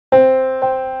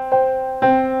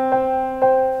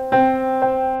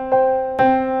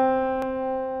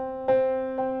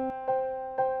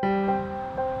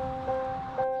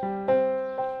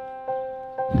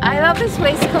this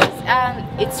place because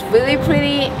it's really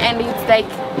pretty, and it's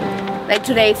like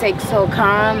today it's like so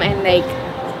calm and like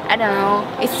I don't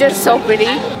know, it's just so pretty.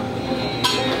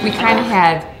 We kind of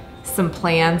had some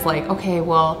plans like, okay,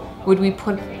 well, would we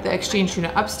put the exchange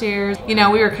student upstairs? You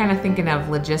know, we were kind of thinking of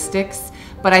logistics,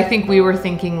 but I think we were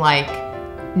thinking like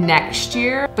next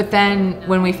year. But then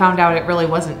when we found out it really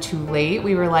wasn't too late,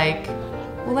 we were like,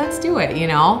 well, let's do it, you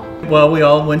know? Well, we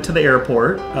all went to the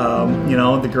airport. You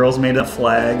know, the girls made a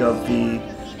flag of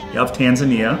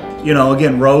Tanzania. You know,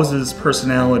 again, Rose's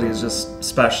personality is just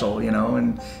special, you know,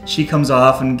 and she comes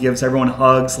off and gives everyone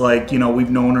hugs like, you know,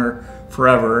 we've known her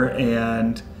forever,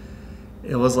 and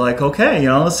it was like, okay, you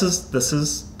know, this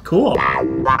is cool. Oh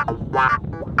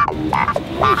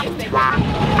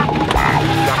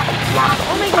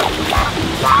my god.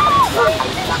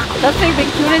 That's like the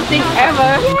cutest thing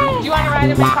ever. Do you want to ride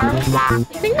in my car? I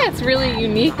think that's really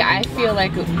unique, I feel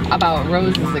like, about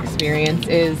Rose's experience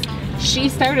is she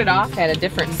started off at a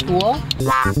different school.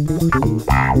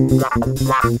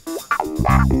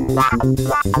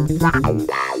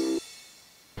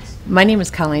 My name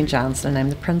is Colleen Johnson, and I'm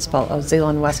the principal of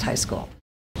Zeeland West High School.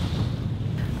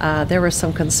 There were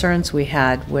some concerns we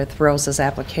had with Rose's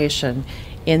application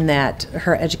in that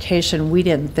her education, we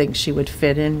didn't think she would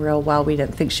fit in real well. We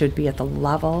didn't think she would be at the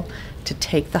level to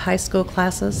take the high school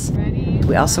classes.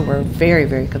 We also were very,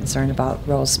 very concerned about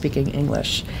Rose speaking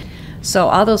English. So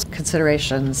all those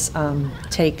considerations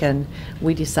taken,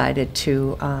 we decided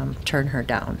to turn her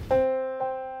down.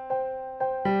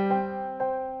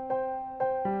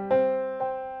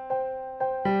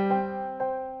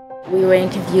 We were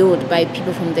interviewed by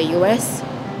people from the US,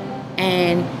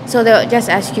 and so they'll just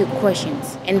ask you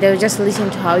questions and they'll just listen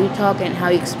to how you talk and how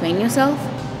you explain yourself.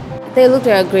 They looked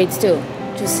at our grades too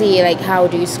to see like how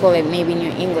do you score like maybe in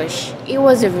your English. It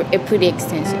was a pretty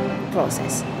extensive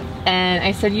process. And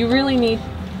I said, you really need,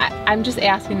 I'm just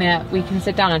asking that we can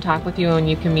sit down and talk with you and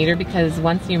you can meet her, because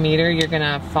once you meet her, you're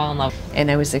gonna fall in love.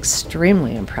 And I was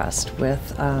extremely impressed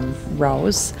with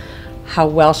Rose, how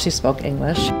well she spoke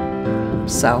English.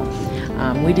 So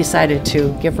we decided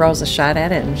to give Rose a shot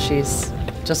at it, and she's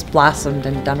just blossomed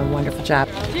and done a wonderful job.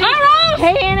 Hi, Rose!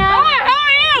 Hey, Anna! Hi, how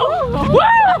are you? Woo!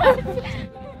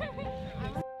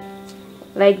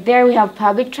 Like there we have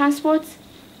public transports,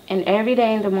 and every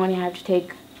day in the morning I have to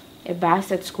take a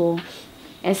bus at school.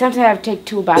 And sometimes I have to take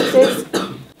 2 buses.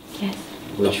 Yes.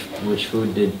 Which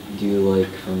food do you like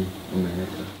from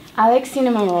America? I like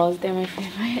cinnamon rolls, they're my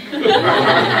favorite.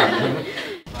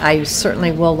 I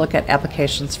certainly will look at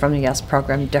applications from the YES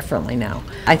program differently now.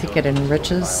 I think it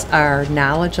enriches our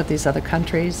knowledge of these other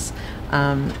countries.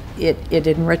 It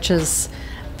enriches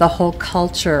the whole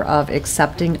culture of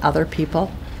accepting other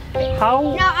people.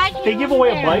 How they give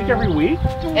away a bike every week?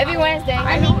 Every Wednesday.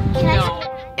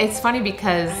 It's funny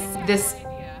because this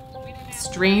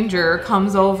stranger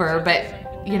comes over, but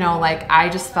you know, like I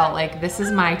just felt like this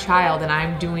is my child and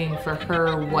I'm doing for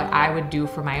her what I would do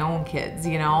for my own kids,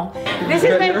 you know? This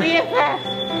is my BFF.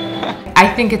 I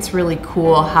think it's really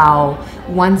cool how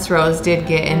once Rose did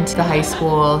get into the high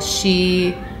school,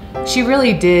 she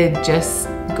really did just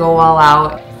go all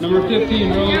out. Number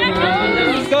 15, Rose.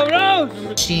 Let's go, Rose!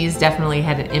 She's definitely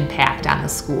had an impact on the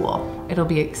school. It'll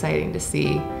be exciting to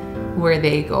see where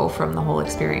they go from the whole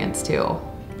experience too.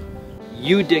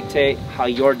 You dictate how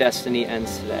your destiny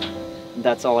ends today.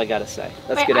 That's all I gotta say.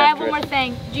 Let's get after it. I have one more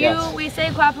thing. We say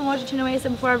pamoja, tunaweza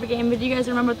before every game, but do you guys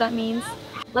remember what that means?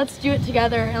 Let's do it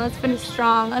together and let's finish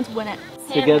strong. Let's win it.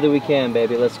 Together we can,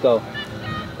 baby. Let's go.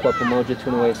 Pamoja,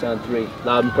 tunaweza on 3.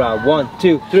 Loud and proud. 1,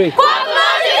 2, 3.